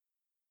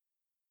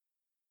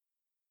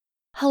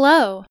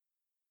Hello!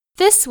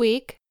 This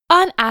week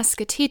on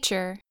Ask a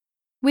Teacher,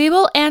 we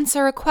will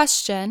answer a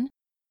question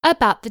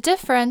about the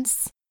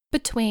difference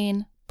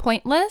between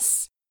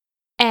pointless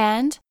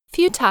and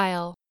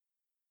futile.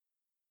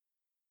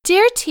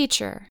 Dear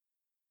teacher,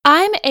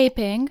 I'm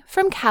Aping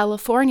from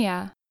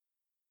California.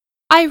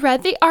 I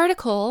read the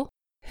article,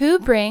 Who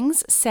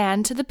Brings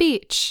Sand to the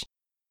Beach?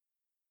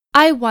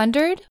 I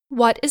wondered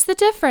what is the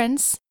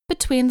difference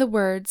between the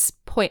words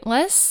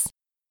pointless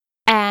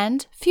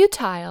and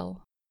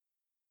futile.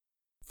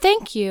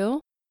 Thank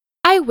you.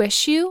 I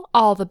wish you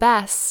all the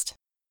best.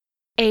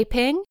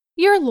 Aping,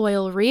 your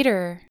loyal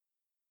reader.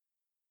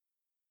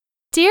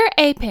 Dear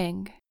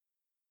Aping,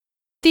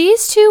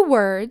 these two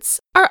words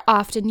are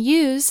often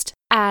used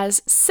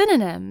as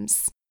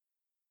synonyms,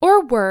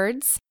 or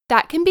words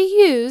that can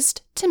be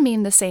used to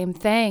mean the same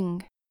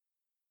thing.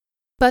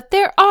 But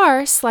there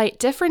are slight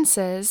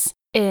differences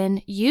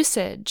in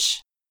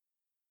usage.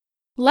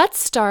 Let's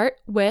start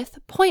with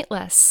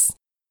pointless.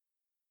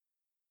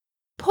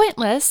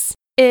 Pointless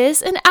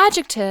is an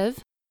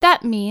adjective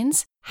that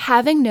means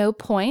having no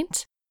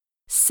point,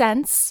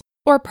 sense,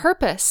 or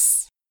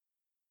purpose.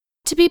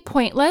 To be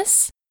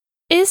pointless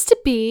is to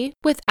be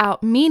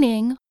without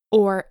meaning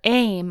or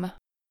aim.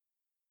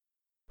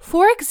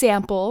 For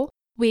example,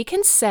 we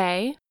can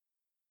say,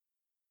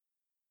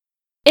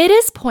 "It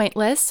is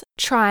pointless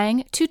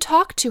trying to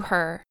talk to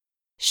her.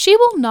 She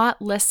will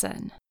not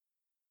listen."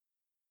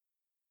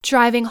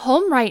 Driving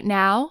home right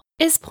now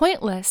is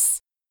pointless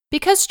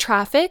because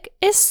traffic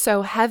is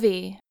so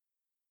heavy.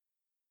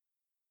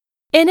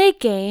 In a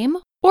game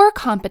or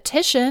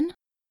competition,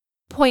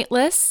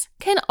 pointless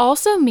can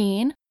also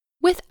mean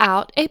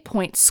without a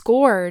point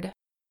scored.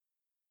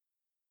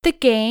 The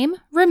game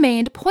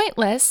remained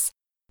pointless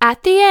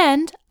at the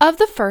end of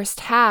the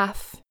first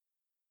half.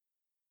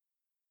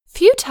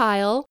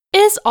 Futile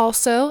is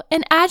also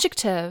an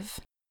adjective.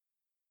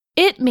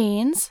 It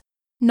means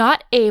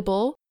not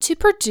able to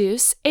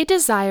produce a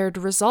desired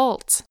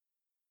result.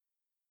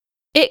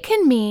 It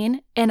can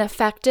mean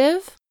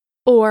ineffective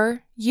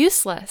or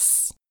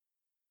useless.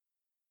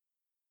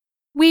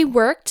 We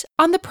worked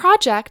on the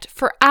project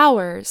for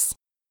hours,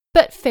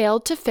 but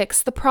failed to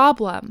fix the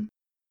problem.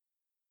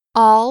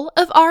 All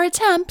of our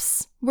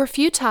attempts were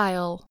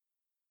futile.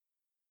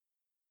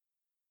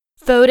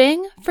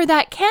 Voting for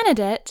that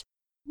candidate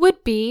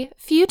would be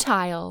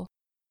futile,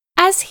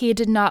 as he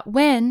did not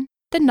win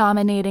the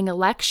nominating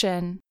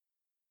election.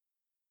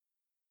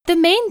 The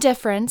main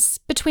difference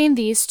between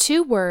these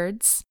two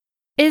words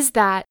is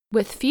that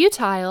with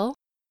futile,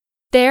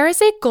 there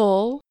is a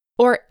goal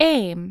or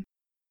aim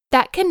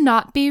that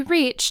cannot be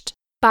reached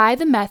by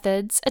the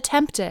methods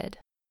attempted.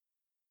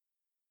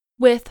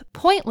 With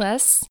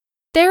pointless,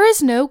 there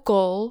is no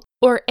goal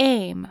or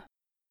aim.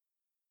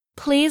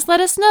 Please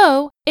let us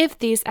know if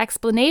these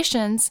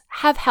explanations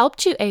have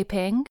helped you,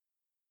 Aping.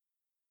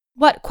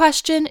 What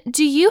question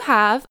do you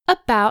have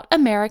about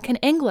American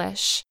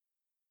English?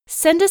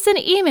 Send us an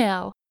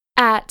email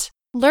at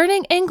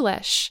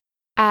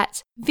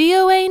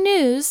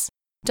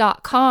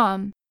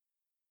learningenglish@voanews.com.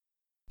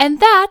 And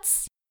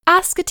that's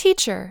Ask a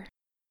Teacher.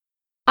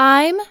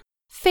 I'm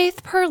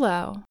Faith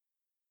Perlow.